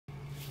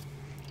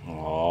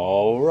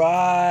All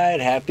right,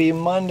 happy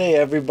Monday,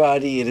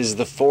 everybody. It is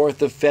the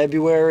 4th of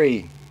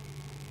February.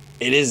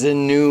 It is a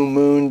new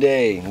moon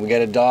day. We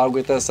got a dog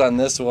with us on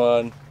this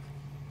one.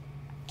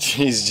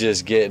 She's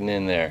just getting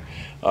in there.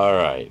 All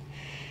right.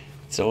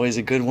 It's always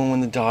a good one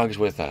when the dog's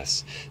with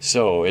us.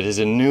 So it is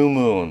a new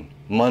moon,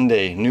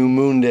 Monday, new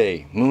moon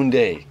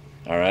day.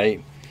 All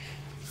right.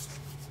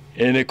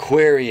 In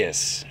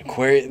Aquarius.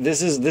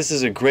 This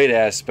is a great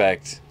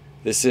aspect.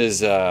 This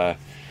is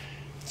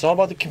it's all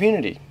about the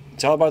community.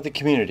 It's all about the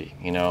community,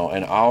 you know,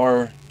 and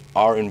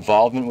our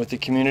involvement with the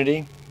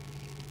community,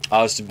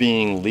 us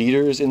being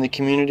leaders in the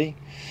community.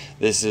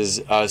 This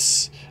is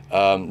us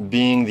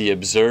being the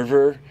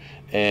observer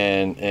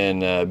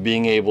and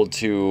being able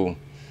to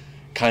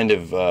kind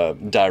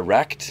of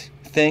direct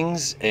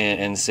things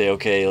and say,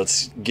 okay,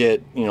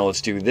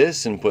 let's do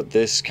this and put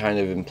this kind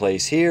of in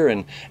place here,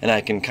 and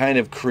I can kind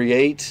of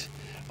create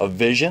a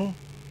vision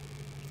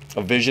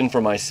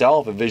for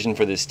myself, a vision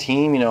for this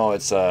team. You know,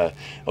 it's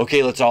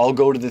okay, let's all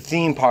go to the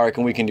theme park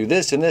and we can do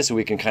this and this, and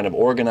we can kind of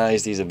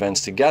organize these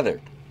events together.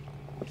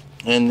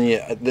 And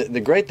the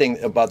great thing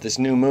about this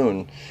new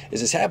moon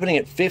is it's happening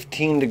at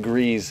 15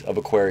 degrees of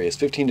Aquarius,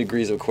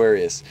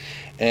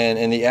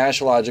 and the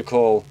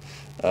astrological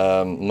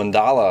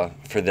mandala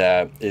for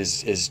that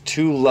is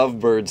two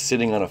lovebirds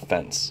sitting on a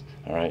fence.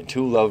 All right,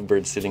 two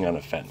lovebirds sitting on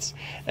a fence,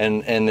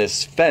 and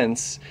this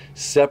fence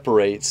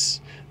separates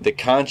the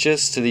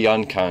conscious to the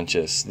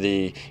unconscious,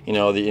 the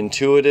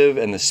intuitive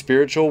and the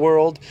spiritual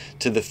world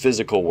to the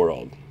physical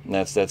world. And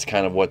that's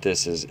kind of what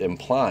this is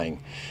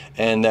implying,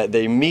 and that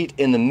they meet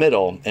in the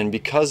middle. And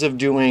because of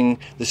doing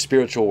the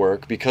spiritual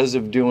work, because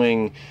of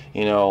doing,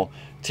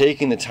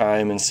 taking the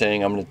time and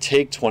saying, I'm going to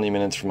take 20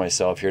 minutes for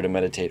myself here to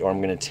meditate, or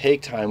I'm going to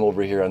take time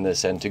over here on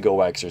this end to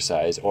go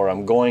exercise, or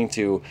I'm going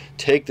to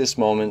take this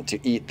moment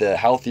to eat the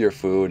healthier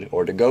food,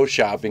 or to go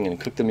shopping and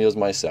cook the meals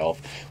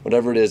myself,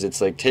 whatever it is. It's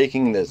like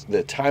taking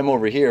the time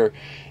over here,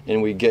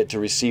 and we get to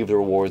receive the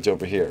rewards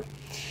over here.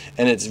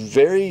 And it's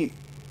very,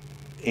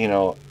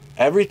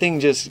 everything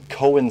just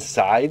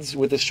coincides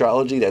with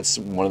astrology. That's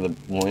one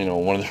of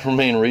the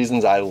main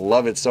reasons I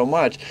love it so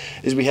much.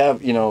 Is we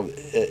have,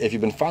 if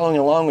you've been following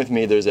along with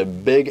me, there's a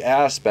big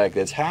aspect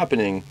that's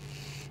happening.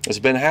 It's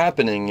been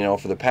happening,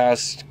 for the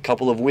past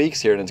couple of weeks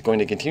here, and it's going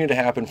to continue to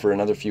happen for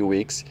another few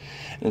weeks,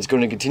 and it's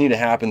going to continue to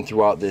happen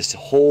throughout this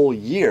whole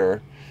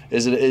year.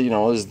 Is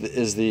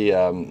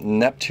the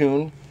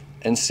Neptune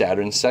and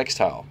Saturn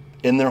sextile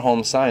in their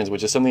home signs,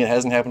 which is something that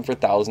hasn't happened for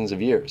thousands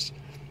of years.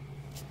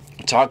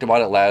 Talked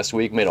about it last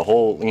week, made a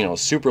whole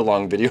super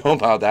long video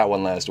about that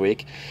one last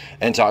week,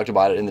 and talked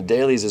about it in the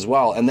dailies as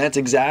well. And that's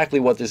exactly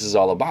what this is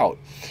all about.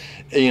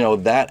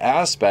 That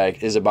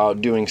aspect is about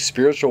doing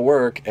spiritual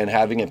work and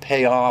having it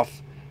pay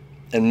off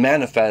and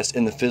manifest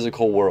in the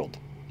physical world.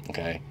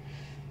 Okay,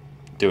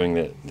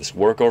 doing this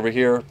work over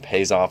here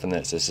pays off in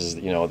this. This is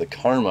the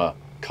karma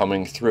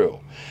coming through.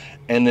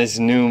 And this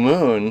new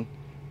moon,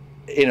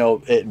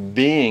 it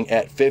being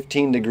at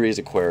 15 degrees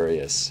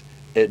Aquarius,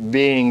 it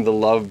being the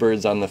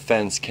lovebirds on the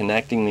fence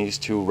connecting these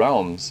two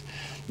realms,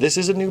 this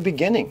is a new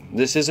beginning.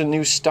 This is a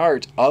new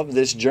start of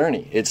this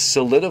journey. It's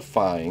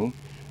solidifying,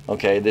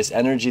 okay, this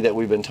energy that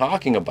we've been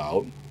talking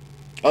about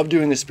of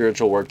doing the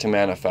spiritual work to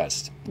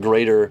manifest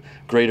greater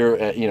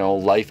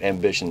life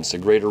ambitions, to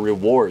greater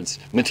rewards,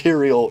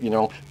 material,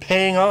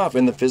 paying off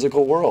in the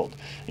physical world,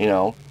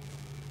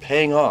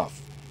 paying off.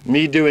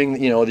 Me doing,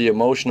 the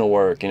emotional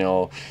work,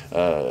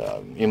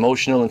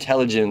 emotional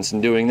intelligence,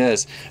 and doing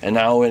this. And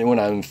now when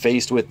I'm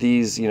faced with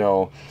these,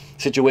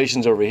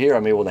 situations over here,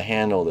 I'm able to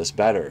handle this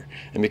better.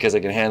 And because I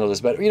can handle this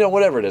better,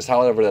 whatever it is,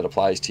 however that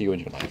applies to you in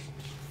your life.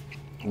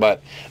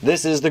 But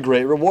this is the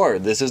great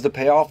reward. This is the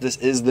payoff. This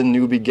is the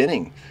new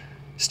beginning.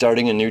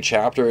 Starting a new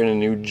chapter and a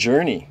new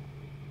journey.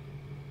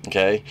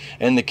 Okay,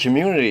 and the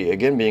community,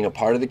 again, being a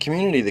part of the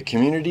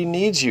community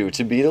needs you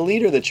to be the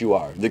leader that you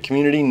are. The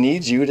community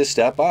needs you to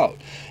step out.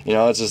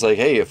 It's just like,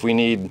 hey, if we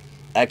need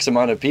X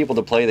amount of people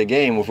to play the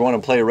game, if we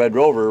want to play Red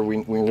Rover,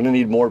 we're going to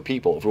need more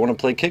people. If we want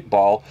to play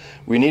kickball,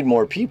 we need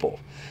more people.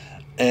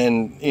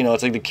 And,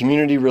 it's like the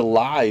community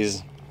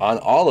relies on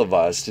all of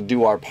us to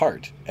do our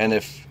part. And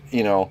if,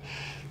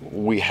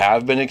 we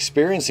have been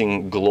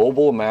experiencing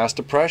global mass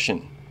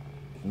depression,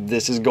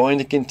 this is going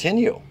to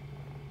continue.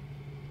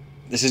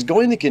 This is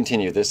going to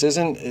continue. This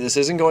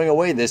isn't going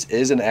away. This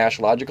is an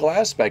astrological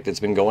aspect that's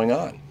been going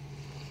on.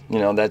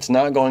 That's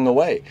not going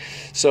away.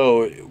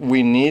 So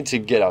we need to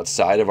get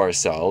outside of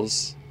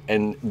ourselves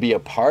and be a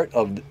part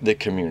of the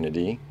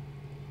community,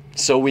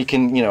 so we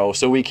can,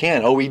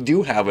 we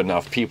do have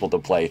enough people to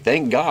play.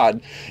 Thank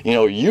God,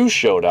 you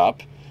showed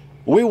up.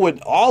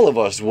 All of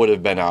us would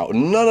have been out.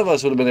 None of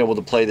us would have been able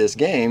to play this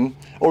game,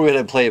 or we would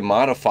have played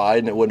modified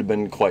and it would have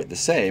been quite the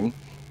same.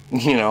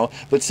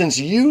 But since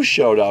you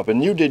showed up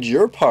and you did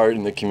your part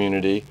in the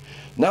community,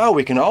 now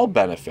we can all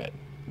benefit.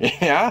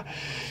 Yeah?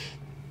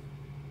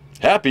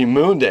 Happy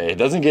Moon Day. It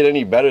doesn't get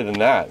any better than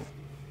that.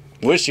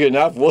 Wish you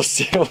enough. We'll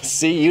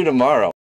see you tomorrow.